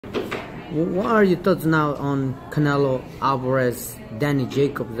What are your thoughts now on Canelo Alvarez, Danny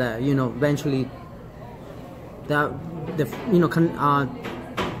Jacobs? That eventually, that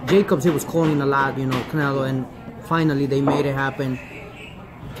Jacobs, he was calling a lot, Canelo, and finally they made it happen.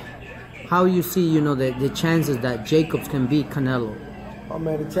 How you see, the chances that Jacobs can beat Canelo? Oh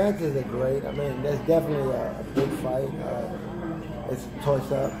man, the chances are great. I mean, that's definitely a big fight. It's a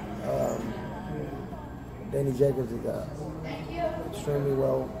toss-up. Danny Jacobs is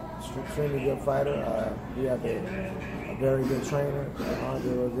extremely good fighter. We have a very good trainer,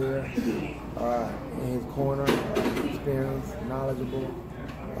 Andre Rozier, in his corner, experienced, knowledgeable,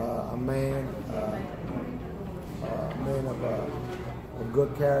 a man of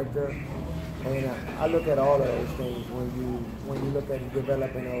good character. And I look at all of those things when you look at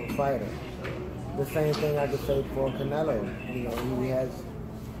developing a fighter. The same thing I could say for Canelo. He has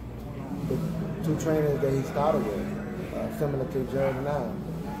the two trainers that he started with, similar to Jared now,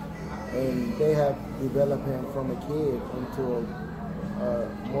 and they have developed him from a kid into a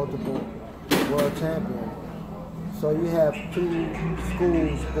multiple world champion. So you have two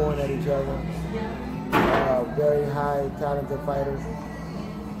schools going at each other, very high, talented fighters.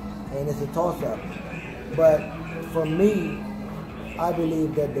 And it's a toss-up. But for me, I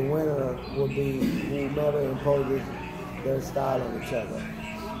believe that the winner will be whomever imposes their style on each other.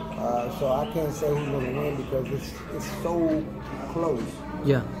 So I can't say who's going to win because it's so close.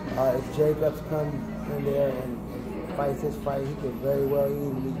 Yeah. If Jacobs comes in there and fights his fight, he could very well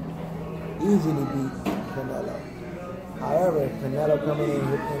easily beat Canelo. However, if Canelo comes in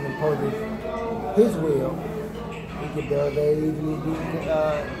and imposes his will, he could very easily beat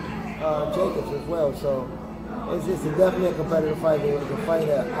Jacobs as well. So it's definitely a competitive fight. It's a fight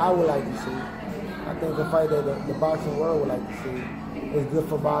that I would like to see. I think a fight that the boxing world would like to see. It's good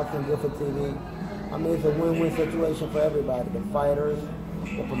for boxing, good for TV. I mean, it's a win-win situation for everybody. The fighters,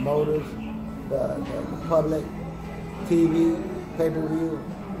 the promoters, the public, TV, pay-per-view,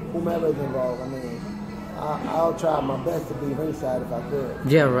 whomever is involved. I mean, I'll try my best to be ringside if I could.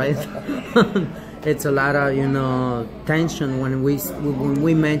 Yeah, right. It's a lot of tension when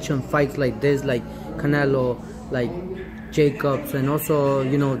we mention fights like this, like Canelo, like Jacobs, and also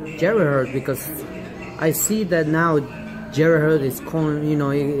Jerry Hurt, because I see that now Jerry Hurt is calling,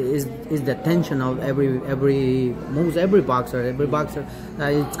 is the attention of every boxer. Every boxer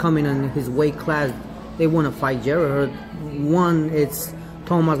it's coming in his weight class, they want to fight Jerry Hurt. One, it's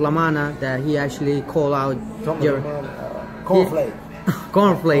Thomas Lamana that he actually called out Cornflake.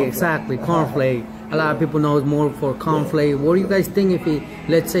 Cornflake, exactly, Cornflake. A lot of people know it's more for Cornflake. What do you guys think if he,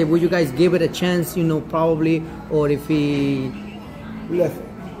 let's say, would you guys give it a chance, probably, or if he... Listen,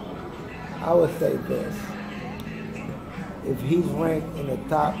 I would say this. If he's ranked in the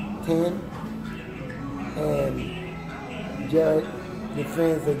top 10 and Jared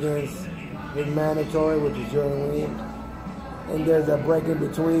defends against his mandatory, which is Jerry Williams, and there's a break in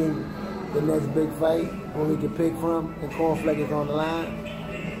between the next big fight when we can pick from, and Cornflake is on the line,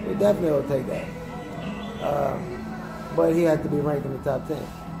 we definitely will take that. But he has to be ranked in the top 10.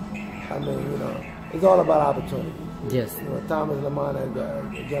 I mean, it's all about opportunity. Yes. Thomas Lamana is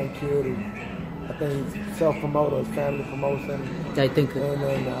a young kid who, I think he's self-promoted, his family promotes him. I think. And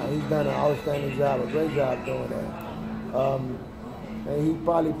then he's done an outstanding job, a great job doing that. And he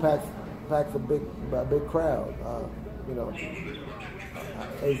probably packs a big crowd.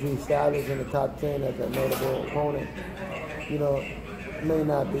 As he established in the top 10 as a notable opponent, may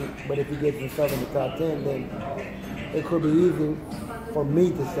not be, but if he gets himself in the top 10, then it could be easy for me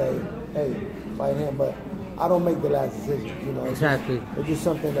to say, hey, fight him, but I don't make the last decision, Exactly. It's just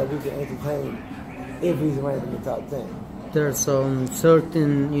something that we can entertain if he's ranked in the top 10. There's some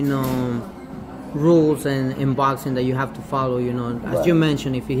certain, rules in boxing that you have to follow, as you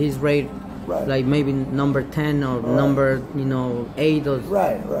mentioned, if he's rated like maybe number 10 or number 8 or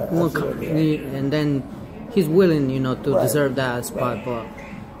and then he's willing to deserve that spot, but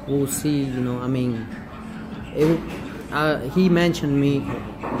we'll see. I mean, he mentioned me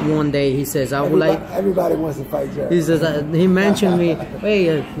one day. He says everybody wants to fight Jerry. He says he mentioned me,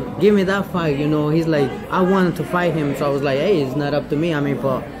 hey, give me that fight. He's like, I wanted to fight him, so I was like, hey, it's not up to me. I mean,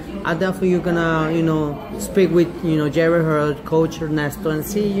 but I definitely gonna speak with Jerry Hurt, Coach Ernesto, and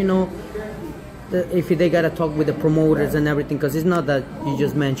see if they gotta talk with the promoters and everything, because it's not that you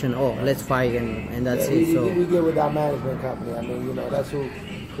just mention, oh, let's fight and that's it. So we get with our management company. I mean, that's who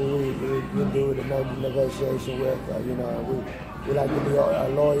we do the negotiation with. We like to be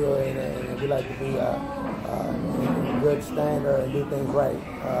loyal and we like to be in good standard and do things right.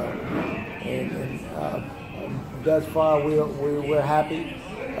 Thus far, we're happy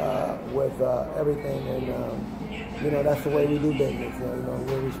with everything, and that's the way we do business.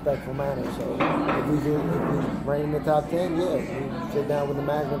 We're a respectful manner. So if we rank in the top 10, yeah, we sit down with the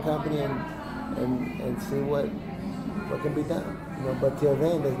management company and see what can be done. But till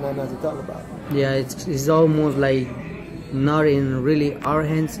then, there's nothing else to talk about. Yeah, it's almost like not in really our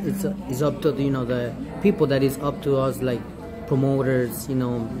hands. It's up to the people that is up to us, like promoters,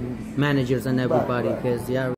 managers and everybody. Because yeah.